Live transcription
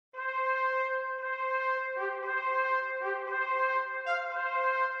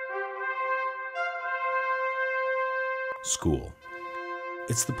School.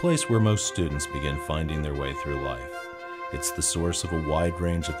 It's the place where most students begin finding their way through life. It's the source of a wide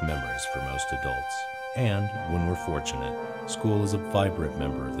range of memories for most adults. And, when we're fortunate, school is a vibrant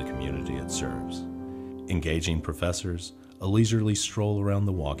member of the community it serves. Engaging professors, a leisurely stroll around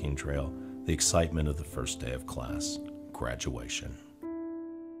the walking trail, the excitement of the first day of class, graduation.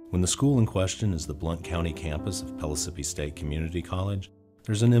 When the school in question is the Blount County campus of Pellissippi State Community College,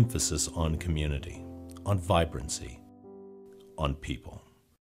 there's an emphasis on community, on vibrancy, on people.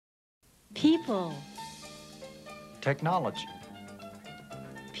 People. Technology.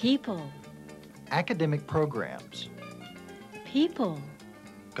 People. Academic programs. People.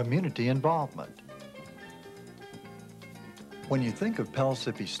 Community involvement. When you think of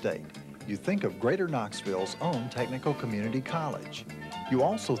Pellissippi State, you think of Greater Knoxville's own Technical Community College. You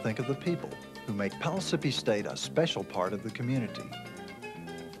also think of the people who make Pellissippi State a special part of the community.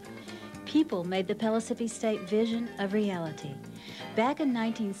 People made the Pellissippi State vision a reality. Back in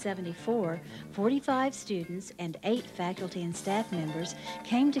 1974, 45 students and 8 faculty and staff members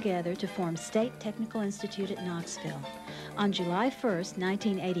came together to form State Technical Institute at Knoxville. On July 1st,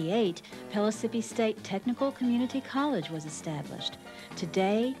 1988, Pellissippi State Technical Community College was established.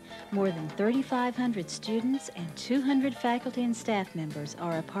 Today, more than 3,500 students and 200 faculty and staff members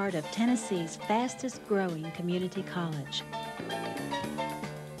are a part of Tennessee's fastest-growing community college.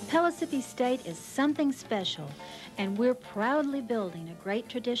 Pellissippi State is something special, and we're proudly building a great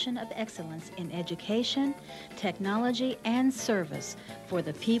tradition of excellence in education, technology, and service for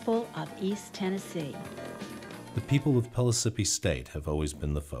the people of East Tennessee. The people of Pellissippi State have always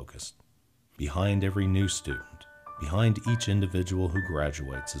been the focus. Behind every new student, behind each individual who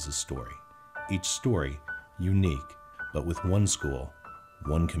graduates is a story. Each story unique, but with one school,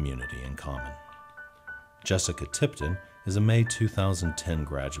 one community in common. Jessica Tipton is a May 2010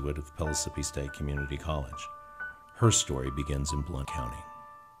 graduate of Pellissippi State Community College. Her story begins in Blount County.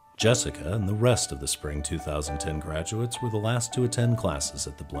 Jessica and the rest of the spring 2010 graduates were the last to attend classes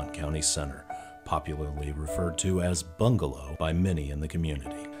at the Blount County Center, popularly referred to as Bungalow by many in the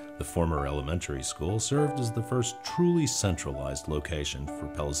community. The former elementary school served as the first truly centralized location for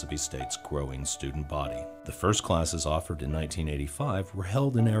Pellissippi State's growing student body. The first classes offered in 1985 were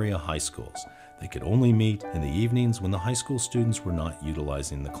held in area high schools. They could only meet in the evenings when the high school students were not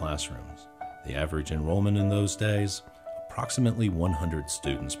utilizing the classrooms. The average enrollment in those days, approximately 100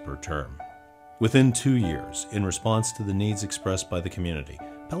 students per term. Within 2 years, in response to the needs expressed by the community,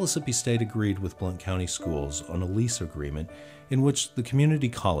 Pellissippi State agreed with Blount County Schools on a lease agreement in which the community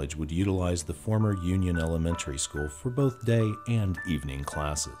college would utilize the former Union Elementary School for both day and evening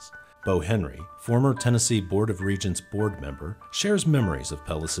classes. Bo Henry, former Tennessee Board of Regents board member, shares memories of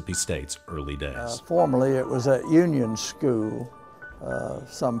Pellissippi State's early days. Formerly, it was at Union School,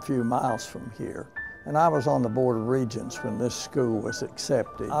 some few miles from here. And I was on the Board of Regents when this school was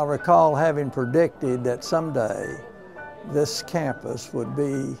accepted. I recall having predicted that someday this campus would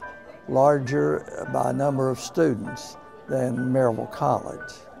be larger by a number of students than Maryville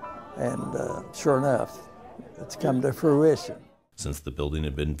College. And sure enough, it's come to fruition. Since the building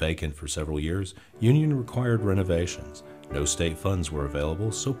had been vacant for several years, Union required renovations. No state funds were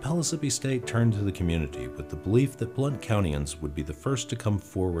available, so Pellissippi State turned to the community with the belief that Blount Countyans would be the first to come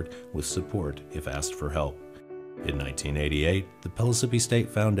forward with support if asked for help. In 1988, the Pellissippi State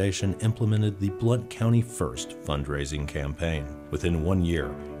Foundation implemented the Blount County First fundraising campaign. Within 1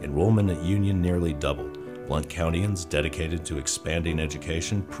 year, enrollment at Union nearly doubled. Blount Countyans dedicated to expanding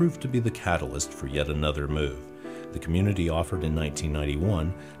education proved to be the catalyst for yet another move. The community offered in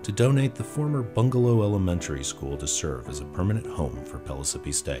 1991 to donate the former Bungalow Elementary School to serve as a permanent home for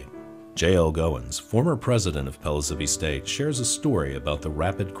Pellissippi State. J.L. Goins, former president of Pellissippi State, shares a story about the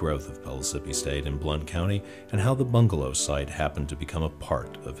rapid growth of Pellissippi State in Blount County and how the Bungalow site happened to become a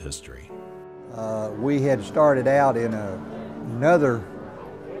part of history. We had started out in another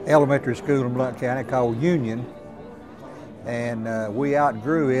elementary school in Blount County called Union, and we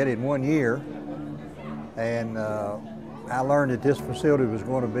outgrew it in 1 year. And I learned that this facility was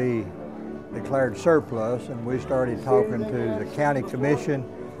going to be declared surplus, and we started talking to the county commission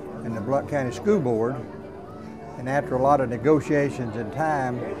and the Blount County School Board. And after a lot of negotiations and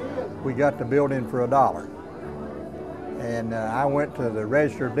time, we got the building for $1. And I went to the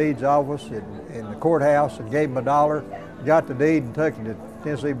Register of Deeds office in the courthouse and gave them $1, got the deed and took it to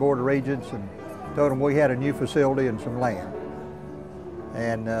Tennessee Board of Regents and told them we had a new facility and some land.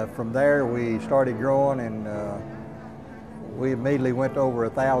 And from there we started growing, and we immediately went to over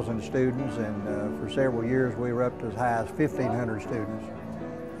 1,000 students, and for several years we were up to as high as 1,500 students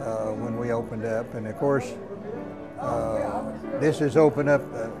when we opened up. And of course, this has opened up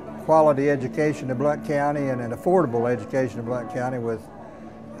quality education to Blount County and an affordable education to Blount County with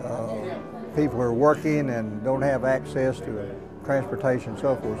people who are working and don't have access to transportation and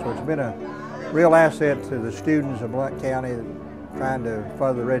so forth. So it's been a real asset to the students of Blount County trying to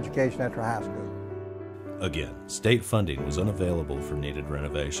further their education after high school. Again, state funding was unavailable for needed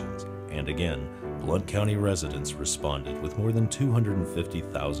renovations, and again, Blount County residents responded with more than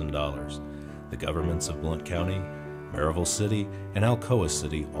 $250,000. The governments of Blount County, Maryville City, and Alcoa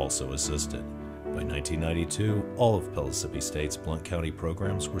City also assisted. By 1992, all of Pellissippi State's Blount County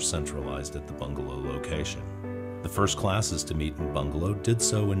programs were centralized at the Bungalow location. The first classes to meet in Bungalow did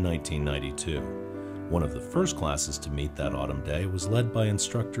so in 1992. One of the first classes to meet that autumn day was led by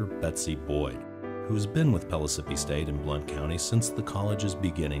instructor Betsy Boyd, who has been with Pellissippi State in Blount County since the college's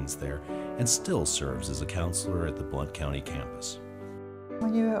beginnings there and still serves as a counselor at the Blount County campus.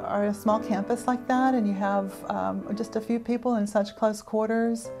 When you are a small campus like that and you have just a few people in such close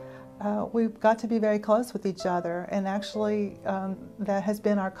quarters, we've got to be very close with each other, and actually that has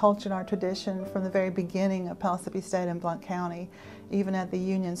been our culture and our tradition from the very beginning of Pellissippi State and Blount County, even at the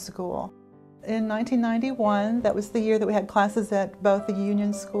Union School. In 1991, that was the year that we had classes at both the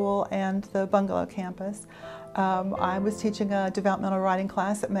Union School and the Bungalow campus. I was teaching a developmental writing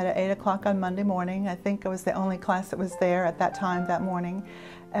class that met at 8 o'clock on Monday morning. I think I was the only class that was there at that time that morning.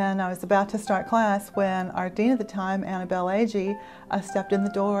 And I was about to start class when our dean at the time, Annabelle Agee, stepped in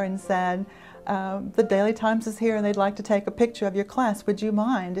the door and said, the Daily Times is here and they'd like to take a picture of your class. Would you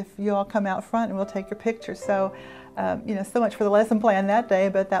mind if you all come out front and we'll take your picture? So, you know, so much for the lesson plan that day,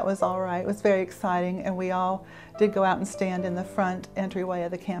 but that was all right. It was very exciting, and we all did go out and stand in the front entryway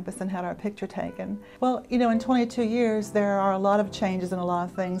of the campus and had our picture taken. Well, you know, in 22 years, there are a lot of changes and a lot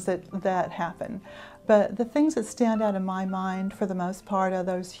of things that happen. But the things that stand out in my mind for the most part are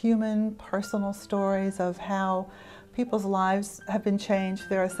those human, personal stories of how people's lives have been changed,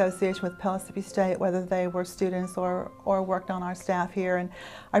 their association with Pellissippi State, whether they were students or worked on our staff here. And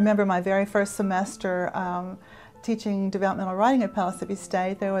I remember my very first semester teaching developmental writing at Pellissippi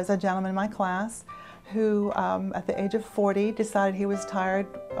State. There was a gentleman in my class who, at the age of 40, decided he was tired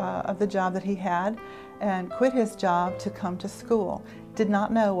of the job that he had and quit his job to come to school. Did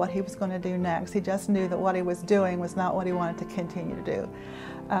not know what he was going to do next. He just knew that what he was doing was not what he wanted to continue to do.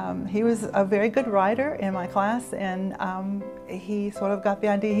 He was a very good writer in my class, and he sort of got the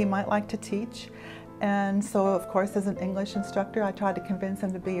idea he might like to teach. And so, of course, as an English instructor, I tried to convince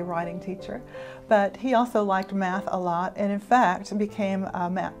him to be a writing teacher. But he also liked math a lot, and in fact became a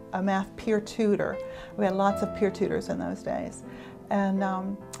math peer tutor. We had lots of peer tutors in those days.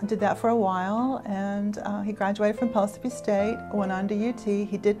 And did that for a while, and he graduated from Pellissippi State, went on to UT.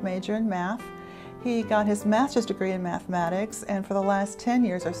 He did major in math. He got his master's degree in mathematics, and for the last 10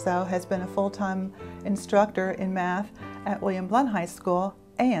 years or so has been a full-time instructor in math at William Blount High School,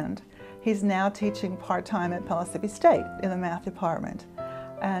 and he's now teaching part-time at Pellissippi State in the math department.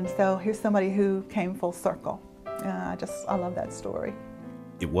 And so here's somebody who came full circle. I love that story.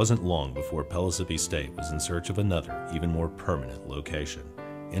 It wasn't long before Pellissippi State was in search of another, even more permanent location.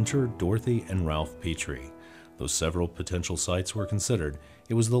 Enter Dorothy and Ralph Petrie. Though several potential sites were considered,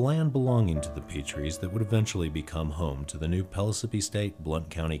 it was the land belonging to the Petries that would eventually become home to the new Pellissippi State Blount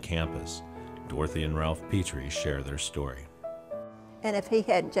County campus. Dorothy and Ralph Petrie share their story. And if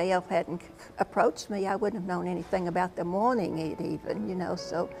JF hadn't approached me, I wouldn't have known anything about them wanting it even, you know,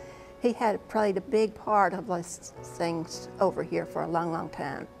 so he had played a big part of those things over here for a long, long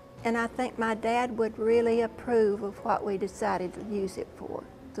time. And I think my dad would really approve of what we decided to use it for,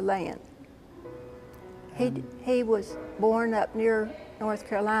 the land. He was born up near North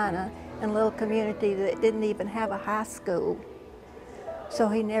Carolina in a little community that didn't even have a high school. So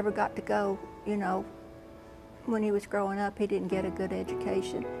he never got to go, you know, when he was growing up, he didn't get a good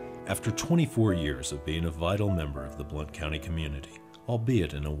education. After 24 years of being a vital member of the Blount County community,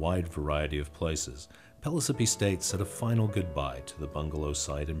 albeit in a wide variety of places, Pellissippi State said a final goodbye to the Bungalow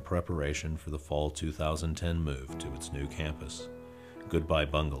site in preparation for the fall 2010 move to its new campus. Goodbye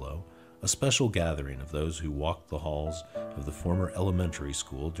Bungalow, a special gathering of those who walked the halls of the former elementary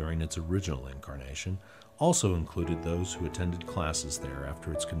school during its original incarnation, also included those who attended classes there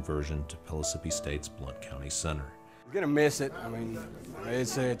after its conversion to Pellissippi State's Blount County Center. I'm gonna miss it. I mean,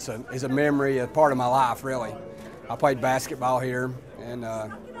 it's a memory, a part of my life, really. I played basketball here, and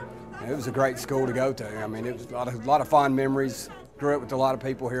it was a great school to go to. I mean, it was a lot of fond memories. Grew up with a lot of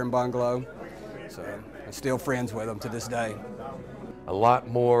people here in Bungalow, so I'm still friends with them to this day. A lot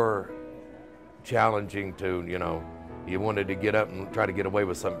more challenging to, you know, you wanted to get up and try to get away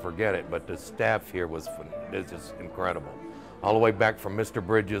with something, forget it, but the staff here was just incredible. All the way back from Mr.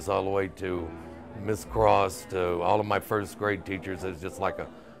 Bridges all the way to Miss Cross to all of my first grade teachers. It's just like a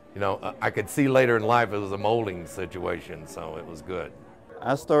you know, I could see later in life it was a molding situation, so it was good.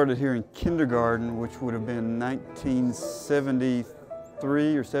 I started here in kindergarten, which would have been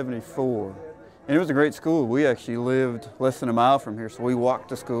 1973 or 74. And it was a great school. We actually lived less than a mile from here, so we walked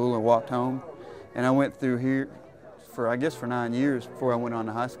to school and walked home. And I went through here for 9 years before I went on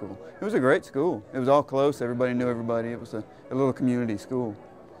to high school. It was a great school. It was all close, everybody knew everybody. It was a little community school.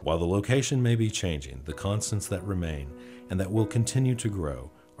 While the location may be changing, the constants that remain and that will continue to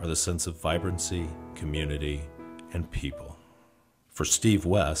grow are the sense of vibrancy, community, and people. For Steve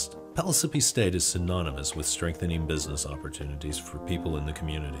West, Pellissippi State is synonymous with strengthening business opportunities for people in the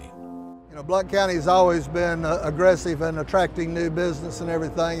community. You know, Blount County has always been aggressive in attracting new business and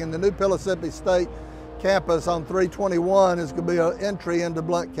everything, and the new Pellissippi State campus on 321 is going to be an entry into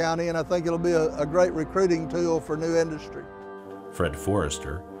Blount County, and I think it'll be a great recruiting tool for new industry. Fred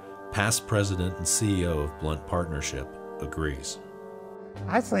Forrester, past president and CEO of Blount Partnership, agrees.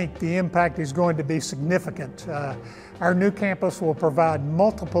 I think the impact is going to be significant. Our new campus will provide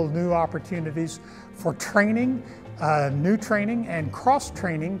multiple new opportunities for training, new training and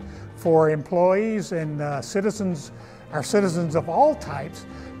cross-training for employees and citizens, our citizens of all types,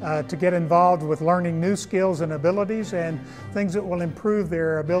 to get involved with learning new skills and abilities and things that will improve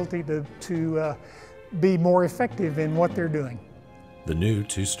their ability to be more effective in what they're doing. The new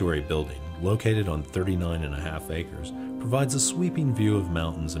two-story building, located on 39.5 acres, provides a sweeping view of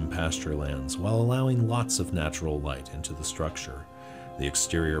mountains and pasture lands while allowing lots of natural light into the structure. The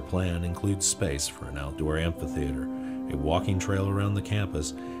exterior plan includes space for an outdoor amphitheater, a walking trail around the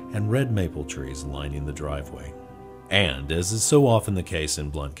campus, and red maple trees lining the driveway. And, as is so often the case in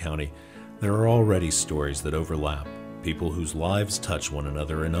Blount County, there are already stories that overlap, people whose lives touch one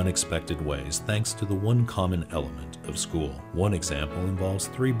another in unexpected ways thanks to the one common element of school. One example involves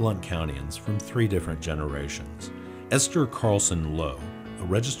 3 Blount Countians from 3 different generations. Esther Carlson Lowe, a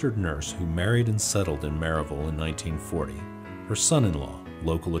registered nurse who married and settled in Maryville in 1940. Her son-in-law,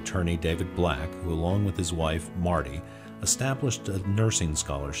 local attorney David Black, who along with his wife Marty established a nursing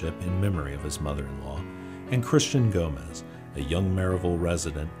scholarship in memory of his mother-in-law, and Christian Gomez, a young Maryville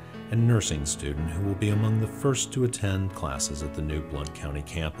resident and nursing student who will be among the first to attend classes at the new Blount County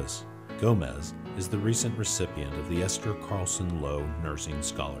campus. Gomez is the recent recipient of the Esther Carlson Lowe Nursing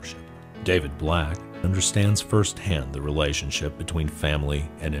Scholarship. David Black understands firsthand the relationship between family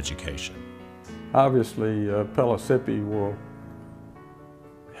and education. Obviously, Pellissippi will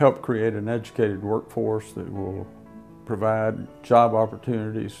help create an educated workforce that will provide job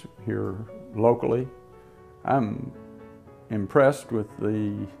opportunities here locally. I'm impressed with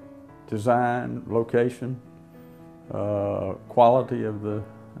the design, location, quality of the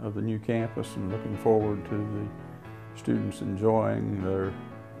new campus, and looking forward to the students enjoying their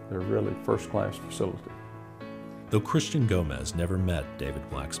really first-class facility. Though Christian Gomez never met David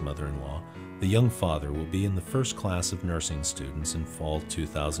Black's mother-in-law, the young father will be in the first class of nursing students in fall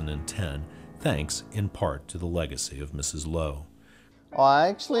 2010, thanks in part to the legacy of Mrs. Lowe. Well,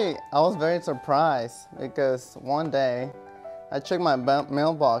 I was very surprised because one day I checked my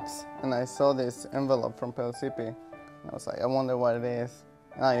mailbox and I saw this envelope from Pellissippi. And I was like, I wonder what it is.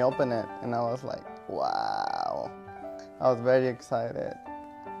 And I opened it and I was like, wow. I was very excited.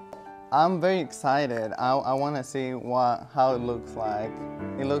 I'm very excited. I want to see how it looks like.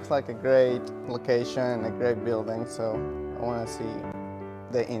 It looks like a great location and a great building, so I want to see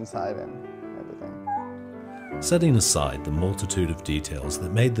the inside and everything. Setting aside the multitude of details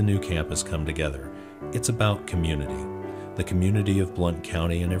that made the new campus come together, it's about community. The community of Blount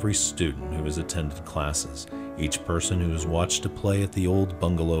County and every student who has attended classes, each person who has watched a play at the old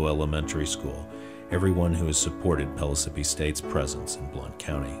Bungalow Elementary School, everyone who has supported Pellissippi State's presence in Blount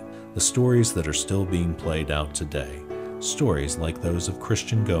County. The stories that are still being played out today, stories like those of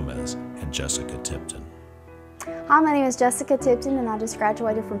Christian Gomez and Jessica Tipton. Hi, my name is Jessica Tipton and I just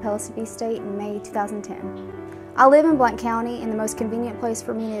graduated from Pellissippi State in May 2010. I live in Blount County and the most convenient place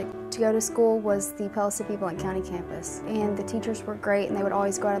for me to go to school was the Pellissippi Blount County campus, and the teachers were great and they would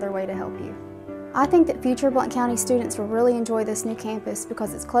always go out of their way to help you. I think that future Blount County students will really enjoy this new campus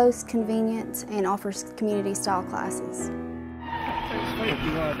because it's close, convenient, and offers community-style classes.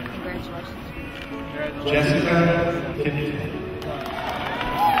 Congratulations. Jessica, can you...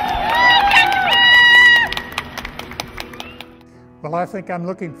 Well, I think I'm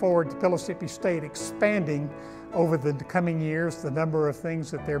looking forward to Pellissippi State expanding over the coming years the number of things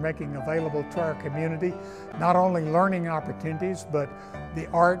that they're making available to our community, not only learning opportunities, but the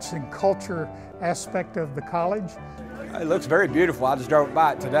arts and culture aspect of the college. It looks very beautiful. I just drove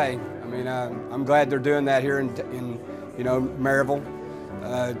by it today. I mean, I'm glad they're doing that here in Maryville.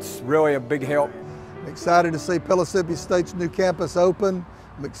 It's really a big help. Excited to see Pellissippi State's new campus open.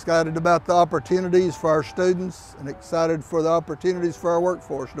 I'm excited about the opportunities for our students and excited for the opportunities for our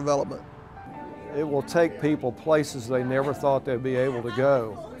workforce development. It will take people places they never thought they'd be able to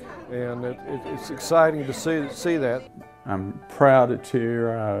go, and it's exciting to see that. I'm proud it's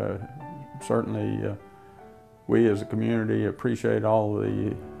here. Certainly we as a community appreciate all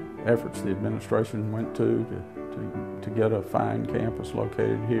the efforts the administration went to get a fine campus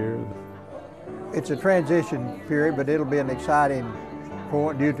located here. It's a transition period, but it'll be an exciting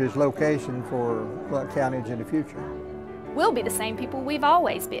point due to its location for Blount counties in the future. We'll be the same people we've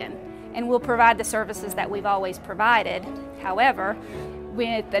always been, and we'll provide the services that we've always provided. However,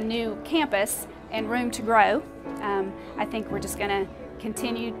 with the new campus and room to grow, I think we're just going to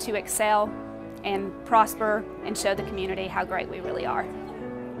continue to excel and prosper and show the community how great we really are.